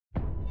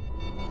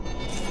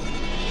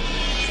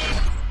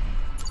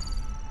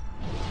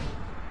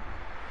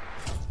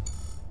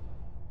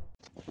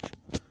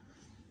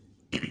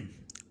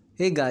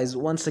Hey guys,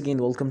 once again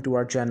welcome to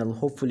our channel.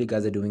 Hopefully you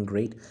guys are doing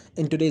great.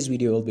 In today's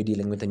video we'll be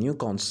dealing with a new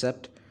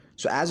concept.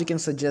 So as you can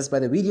suggest by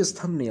the video's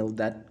thumbnail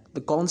that the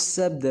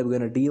concept that we're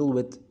going to deal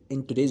with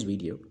in today's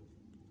video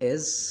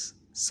is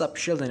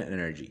subshells and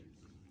energy.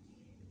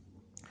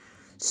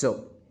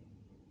 So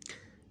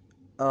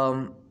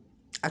um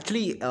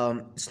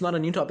it's not a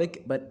new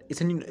topic, but it's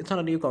not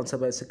a new concept,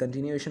 but it's a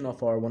continuation of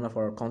one of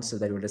our concepts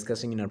that we were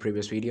discussing in our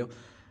previous video.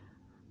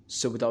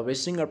 So without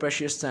wasting our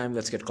precious time,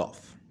 let's get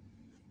off.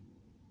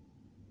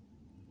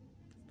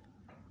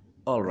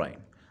 Alright,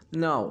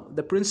 now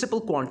the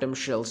principal quantum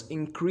shells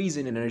increase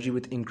in energy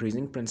with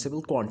increasing principal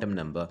quantum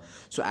number.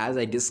 So as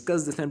I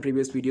discussed this in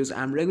previous videos,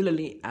 I'm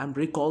regularly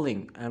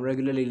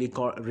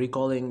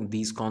recalling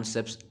these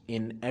concepts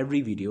in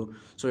every video,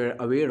 so you're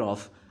aware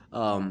of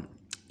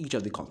each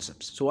of the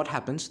concepts. So what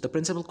happens? The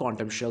principal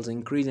quantum shells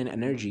increase in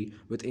energy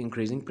with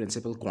increasing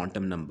principal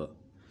quantum number.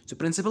 So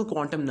principal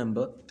quantum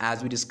number,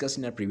 as we discussed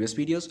in our previous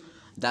videos,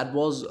 that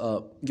was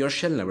your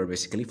shell number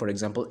basically. For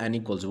example, n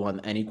equals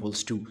 1, n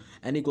equals 2.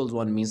 N equals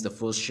 1 means the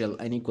first shell,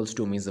 n equals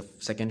 2 means the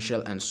second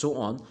shell, and so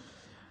on.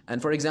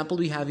 And for example,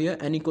 we have here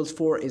n equals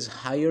 4 is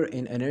higher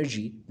in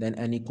energy than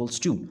n equals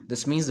 2.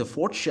 This means the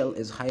fourth shell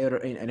is higher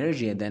in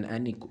energy than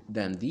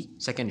the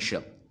second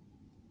shell.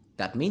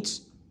 That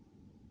means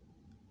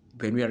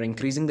when we are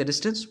increasing the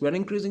distance, we are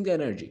increasing the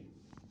energy.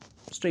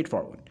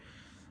 Straightforward.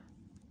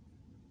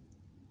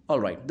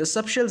 Alright, the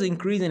subshells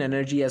increase in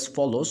energy as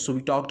follows. So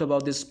we talked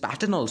about this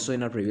pattern also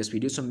in our previous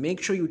video. So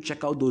make sure you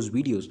check out those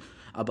videos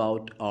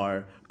about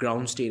our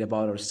ground state,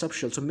 about our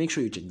subshell. So make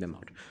sure you check them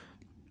out.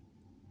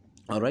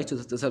 Alright, so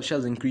the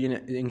subshells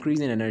increase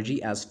in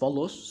energy as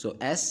follows. So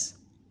S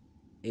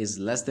is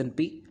less than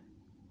P,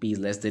 P is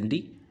less than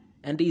D,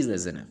 and D is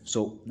less than F.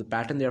 So the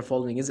pattern they are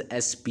following is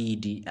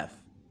SPDF.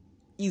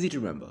 Easy to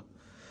remember.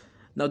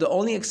 Now the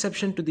only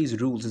exception to these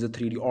rules is the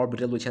 3d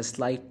orbital, which has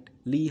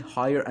slightly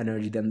higher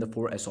energy than the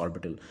 4s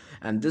orbital,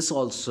 and this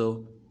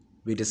also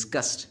we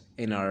discussed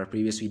in our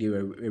previous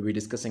video where we're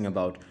discussing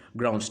about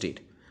ground state.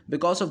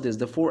 Because of this,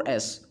 the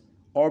 4s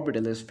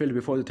orbital is filled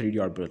before the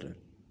 3d orbital.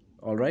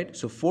 Alright,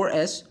 so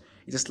 4s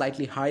is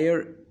slightly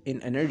higher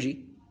in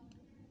energy.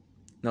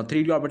 Now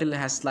 3d orbital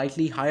has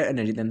slightly higher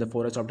energy than the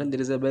 4s orbital.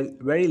 There is a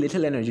very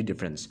little energy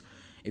difference,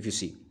 if you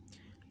see,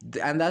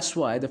 and that's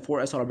why the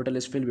 4s orbital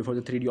is filled before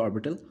the 3d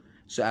orbital.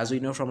 So as we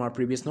know from our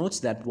previous notes,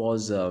 that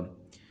was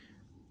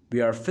we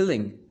are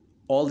filling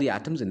all the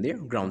atoms in their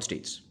ground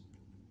states.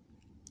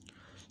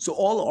 So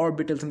all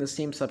orbitals in the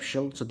same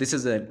subshell. So this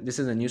is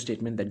a new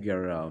statement that we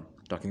are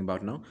talking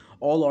about now.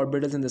 All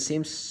orbitals in the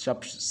same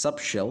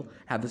subshell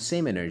have the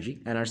same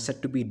energy and are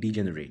said to be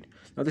degenerate.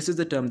 Now this is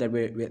the term that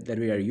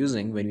we are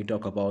using when we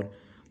talk about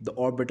the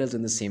orbitals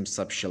in the same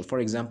subshell. For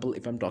example,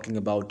 if I'm talking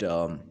about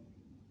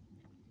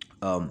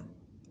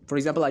for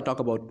example, I talk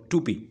about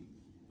 2p.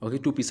 Okay,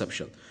 2p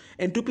subshell.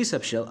 In 2p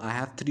subshell, I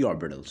have 3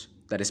 orbitals.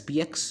 That is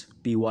px,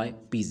 py,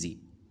 pz.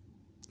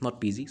 Not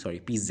pz,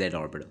 sorry, pz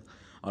orbital.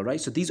 Alright,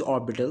 so these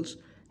orbitals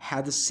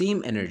have the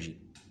same energy.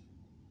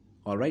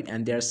 Alright,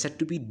 and they are said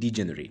to be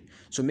degenerate.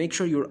 So make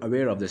sure you're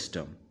aware of this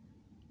term.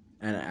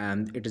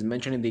 And it is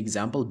mentioned in the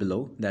example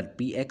below that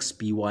px,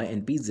 py,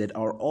 and pz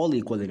are all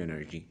equal in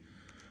energy.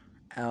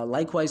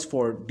 Likewise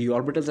for d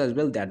orbitals as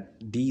well,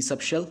 that d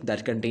subshell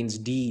that contains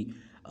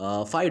 5d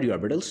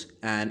orbitals,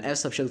 and f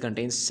subshell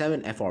contains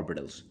 7 f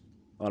orbitals.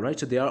 Alright,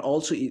 so they are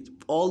also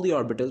all the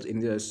orbitals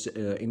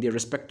in their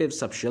respective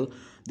subshell,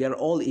 they are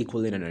all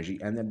equal in energy,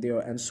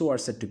 and so are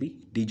said to be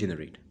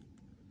degenerate.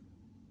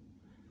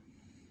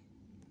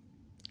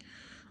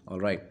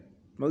 Alright,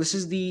 now this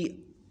is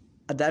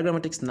a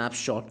diagrammatic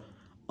snapshot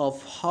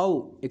of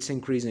how it's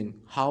increasing,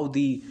 how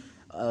the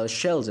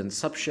shells and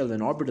subshells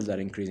and orbitals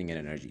are increasing in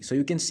energy. So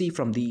you can see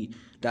from the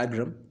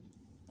diagram,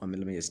 let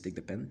me just take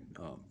the pen,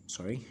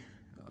 sorry,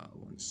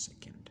 1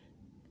 second,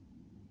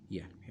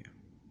 yeah, here.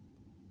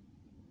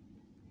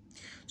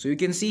 So you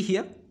can see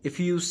here, if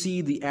you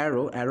see the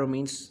arrow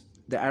means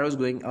the arrow is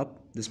going up.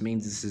 This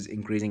means this is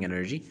increasing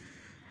energy.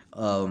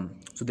 So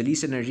the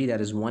least energy, that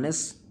is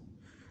 1s.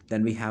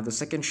 Then we have the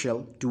second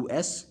shell,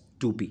 2s,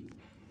 2p.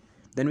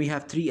 Then we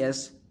have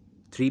 3s,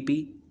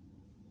 3p.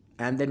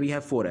 And then we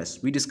have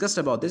 4s. We discussed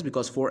about this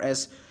because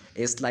 4s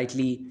is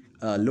slightly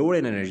lower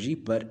in energy,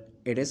 but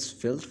it is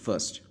filled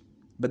first.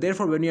 But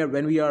therefore,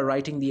 when we are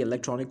writing the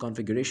electronic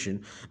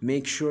configuration,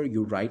 make sure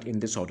you write in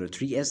this order: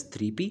 3s,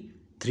 3p,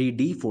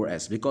 3d,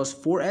 4s, because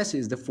 4s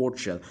is the fourth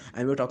shell,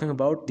 and we're talking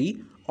about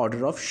the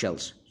order of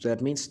shells. So that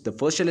means the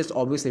first shell is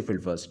obviously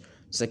filled first,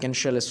 second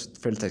shell is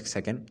filled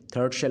second,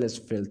 third shell is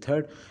filled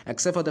third,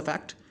 except for the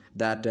fact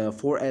that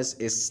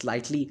 4s is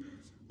slightly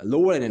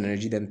lower in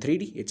energy than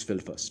 3d, it's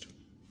filled first.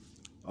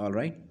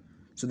 Alright,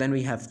 so then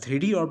we have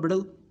 3d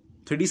orbital,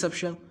 3d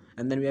subshell,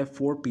 and then we have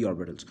 4p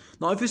orbitals.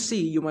 Now if you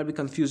see, you might be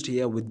confused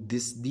here with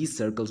these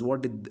circles.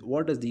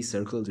 What does these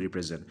circles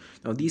represent?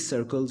 Now these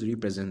circles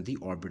represent the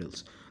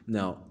orbitals.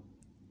 Now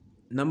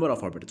number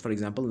of orbitals, for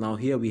example, now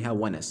here we have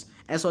 1s.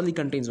 S only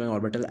contains 1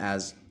 orbital,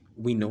 as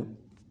we know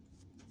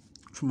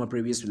from our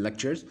previous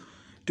lectures.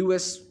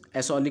 2s,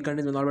 S only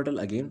contains 1 orbital,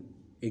 again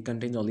it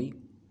contains only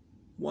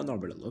one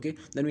orbital. Okay,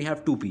 then we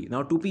have 2p.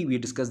 Now 2p, we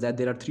discussed that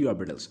there are 3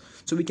 orbitals,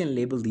 so we can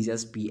label these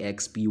as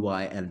px, py,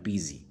 and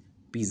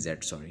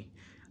pz, sorry.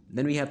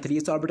 Then we have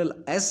 3s orbital.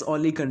 S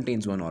only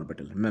contains 1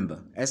 orbital. Remember,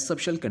 S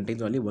subshell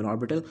contains only 1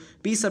 orbital.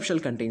 P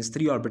subshell contains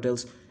 3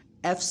 orbitals.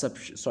 D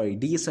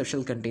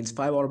subshell contains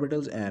 5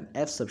 orbitals, and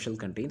F subshell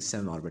contains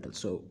 7 orbitals.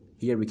 So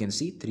here we can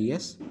see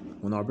 3s,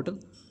 1 orbital,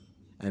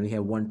 and we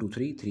have 1, 2,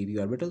 3, 3p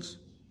orbitals,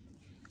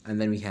 and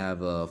then we have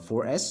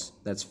 4s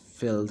that's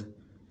filled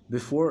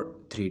before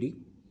 3d,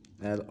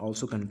 that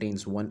also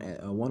contains one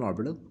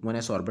orbital,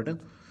 1s orbital,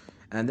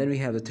 and then we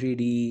have the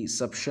 3d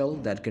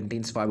subshell that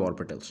contains 5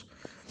 orbitals.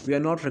 We are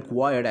not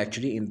required,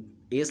 actually, in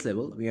ACE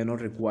level, we are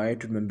not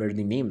required to remember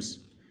the names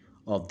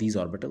of these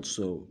orbitals,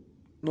 so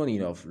no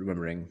need of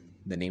remembering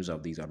the names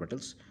of these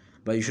orbitals,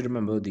 but you should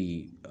remember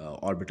the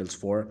orbitals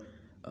for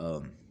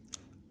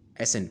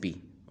S and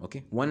P.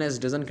 Okay, 1s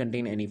doesn't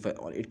contain any,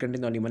 it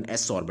contains only 1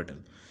 s orbital.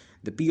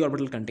 The p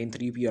orbital contains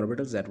 3 p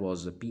orbitals, that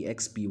was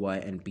px, py,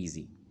 and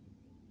pz.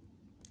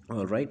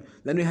 All right,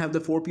 then we have the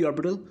 4p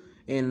orbital.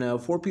 In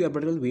 4p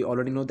orbital, we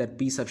already know that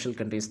p subshell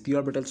contains 3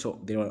 orbitals, so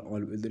there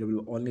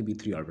will only be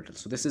 3 orbitals.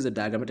 So this is a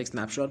diagrammatic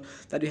snapshot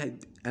that we have,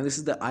 and this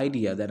is the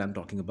idea that I'm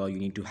talking about. You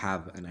need to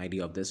have an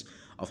idea of this,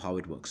 of how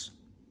it works.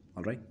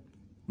 All right,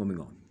 moving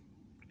on.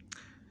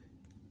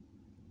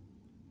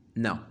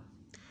 Now,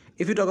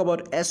 if you talk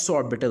about s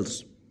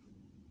orbitals,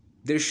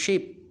 their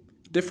shape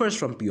differs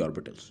from p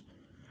orbitals.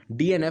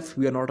 D and F,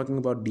 we are not talking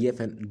about D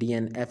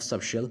and F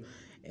subshell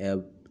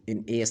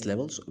in AS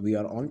levels. We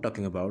are only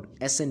talking about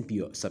S and P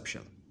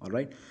subshell. All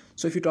right.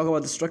 So if you talk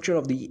about the structure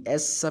of the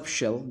S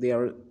subshell, they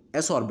are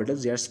S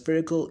orbitals. They are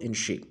spherical in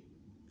shape,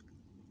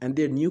 and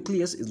their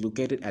nucleus is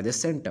located at the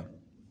center.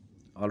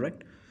 All right.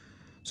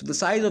 So the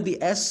size of the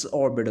S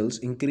orbitals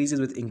increases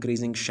with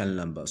increasing shell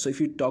number. So if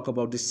you talk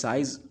about the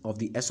size of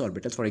the S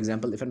orbitals, for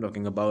example, if I'm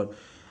talking about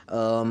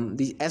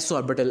the S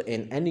orbital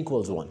in n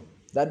equals 1,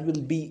 that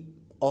will be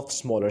of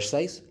smaller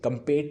size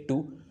compared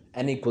to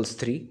n equals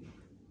 3.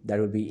 That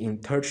will be in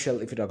third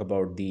shell. If you talk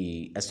about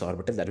the S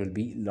orbital, that will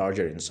be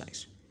larger in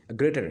size,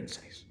 greater in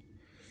size.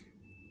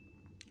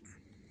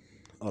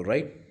 All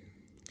right.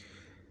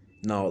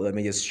 Now let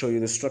me just show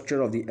you the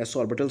structure of the S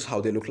orbitals, how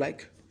they look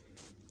like.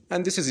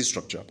 And this is the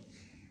structure.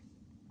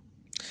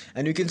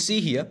 And you can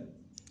see here,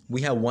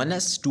 we have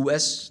 1s,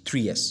 2s,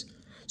 3s.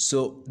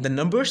 So the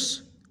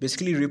numbers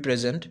basically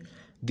represent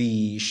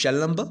the shell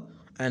number,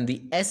 and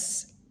the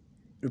S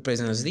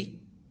represents the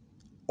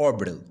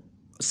orbital,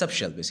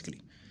 subshell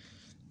basically.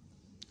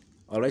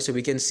 Alright, so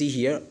we can see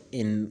here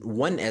in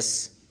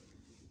 1s,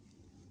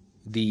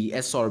 the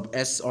S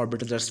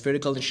orbitals are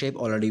spherical in shape.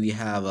 Already we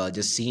have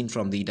just seen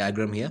from the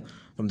diagram here,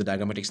 from the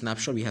diagrammatic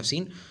snapshot we have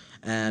seen.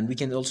 And we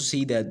can also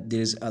see that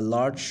there is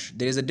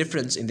a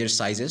difference in their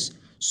sizes.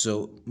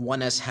 So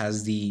 1s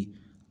has the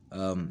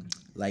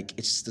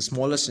it's the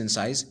smallest in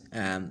size,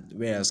 and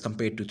whereas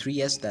compared to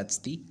 3s, that's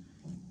the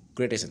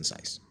greatest in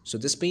size. So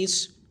this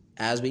means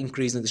as we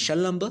increase in the shell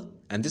number,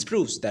 and this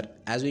proves that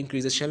as we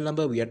increase the shell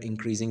number, we are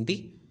increasing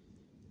the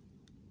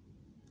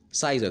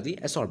size of the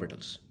s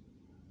orbitals.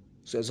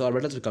 So s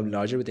orbitals become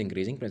larger with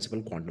increasing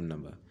principal quantum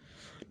number.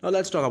 Now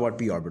let's talk about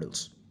p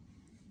orbitals.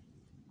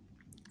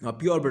 Now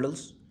p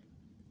orbitals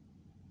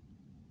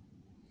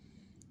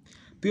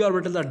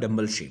are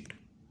dumbbell shaped.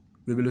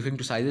 We'll be looking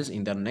to sizes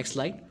in the next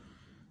slide.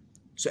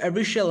 So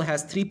every shell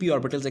has 3 p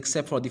orbitals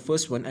except for the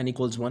first one, n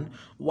equals 1.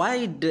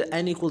 Why the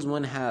n equals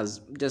 1 has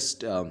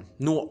just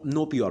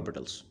no p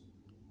orbitals?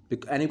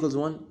 Because n equals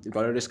 1, we've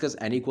already discussed,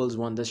 n equals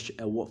 1,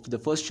 the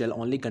first shell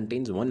only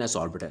contains 1 s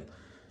orbital.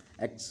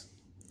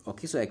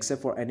 Okay, so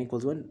except for n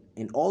equals 1,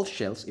 in all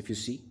shells, if you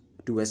see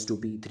 2s,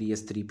 2p,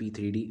 3s, 3p,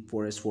 3d,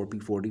 4s,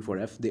 4p, 4d,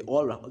 4f,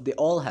 they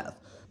all have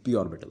p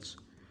orbitals.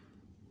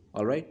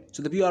 All right,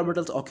 so the p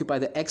orbitals occupy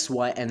the x,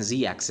 y, and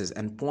z axis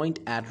and point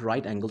at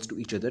right angles to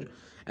each other,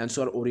 and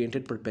so are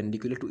oriented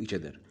perpendicular to each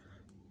other.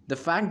 The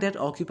fact that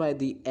occupy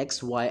the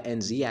x, y,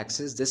 and z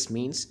axis, this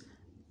means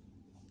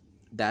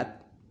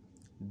that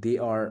they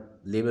are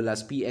labeled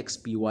as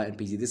px, py, and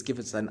pz. This gives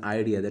us an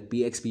idea that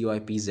px, py,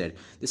 pz,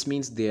 this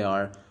means they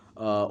are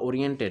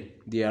oriented,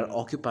 they are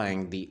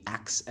occupying the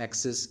x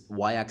axis,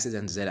 y axis,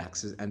 and z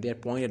axis, and they are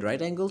pointed at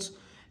right angles,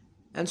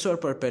 and so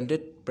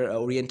are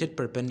oriented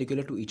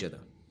perpendicular to each other.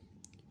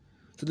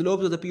 So the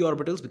lobes of the p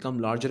orbitals become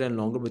larger and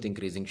longer with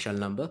increasing shell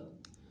number.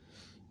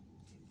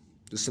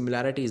 The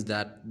similarity is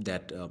that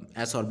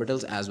s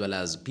orbitals as well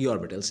as p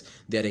orbitals,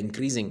 they are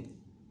increasing.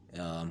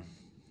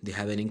 They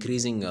have an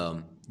increasing.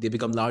 They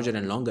become larger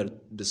and longer.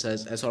 The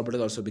s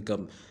orbitals also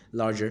become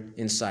larger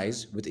in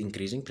size with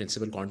increasing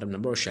principal quantum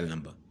number or shell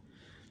number.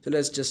 So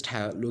let's just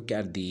look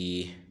at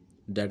the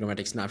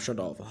diagrammatic snapshot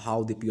of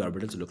how the p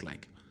orbitals look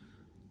like.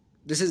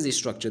 This is the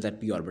structure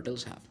that p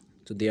orbitals have.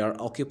 So they are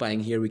occupying,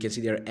 here we can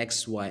see they are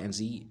x, y, and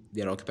z.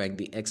 They are occupying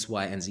the x,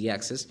 y, and z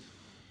axis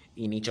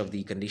in each of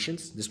the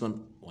conditions. This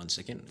one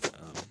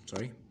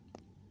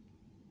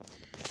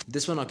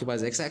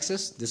occupies x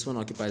axis, this one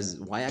occupies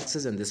y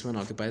axis, and this one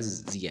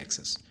occupies z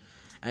axis.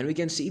 And we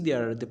can see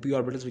there the p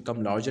orbitals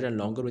become larger and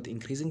longer with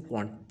increasing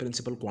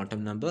principal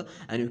quantum number,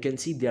 and you can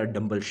see they are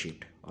dumbbell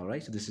shaped. All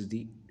right, so this is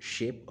the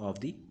shape of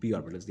the p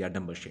orbitals. They are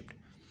dumbbell shaped.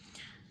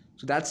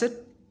 So that's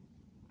it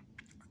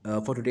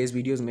for today's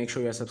videos. Make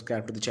sure you are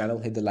subscribed to the channel,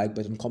 hit the like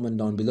button, comment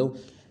down below.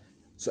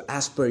 So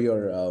as per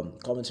your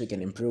comments, we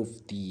can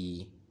improve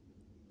the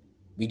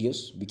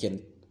videos. We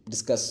can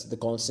discuss the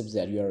concepts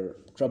that you are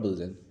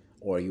troubled in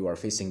or you are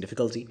facing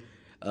difficulty.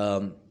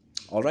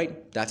 All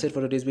right, that's it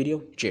for today's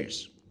video.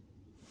 Cheers.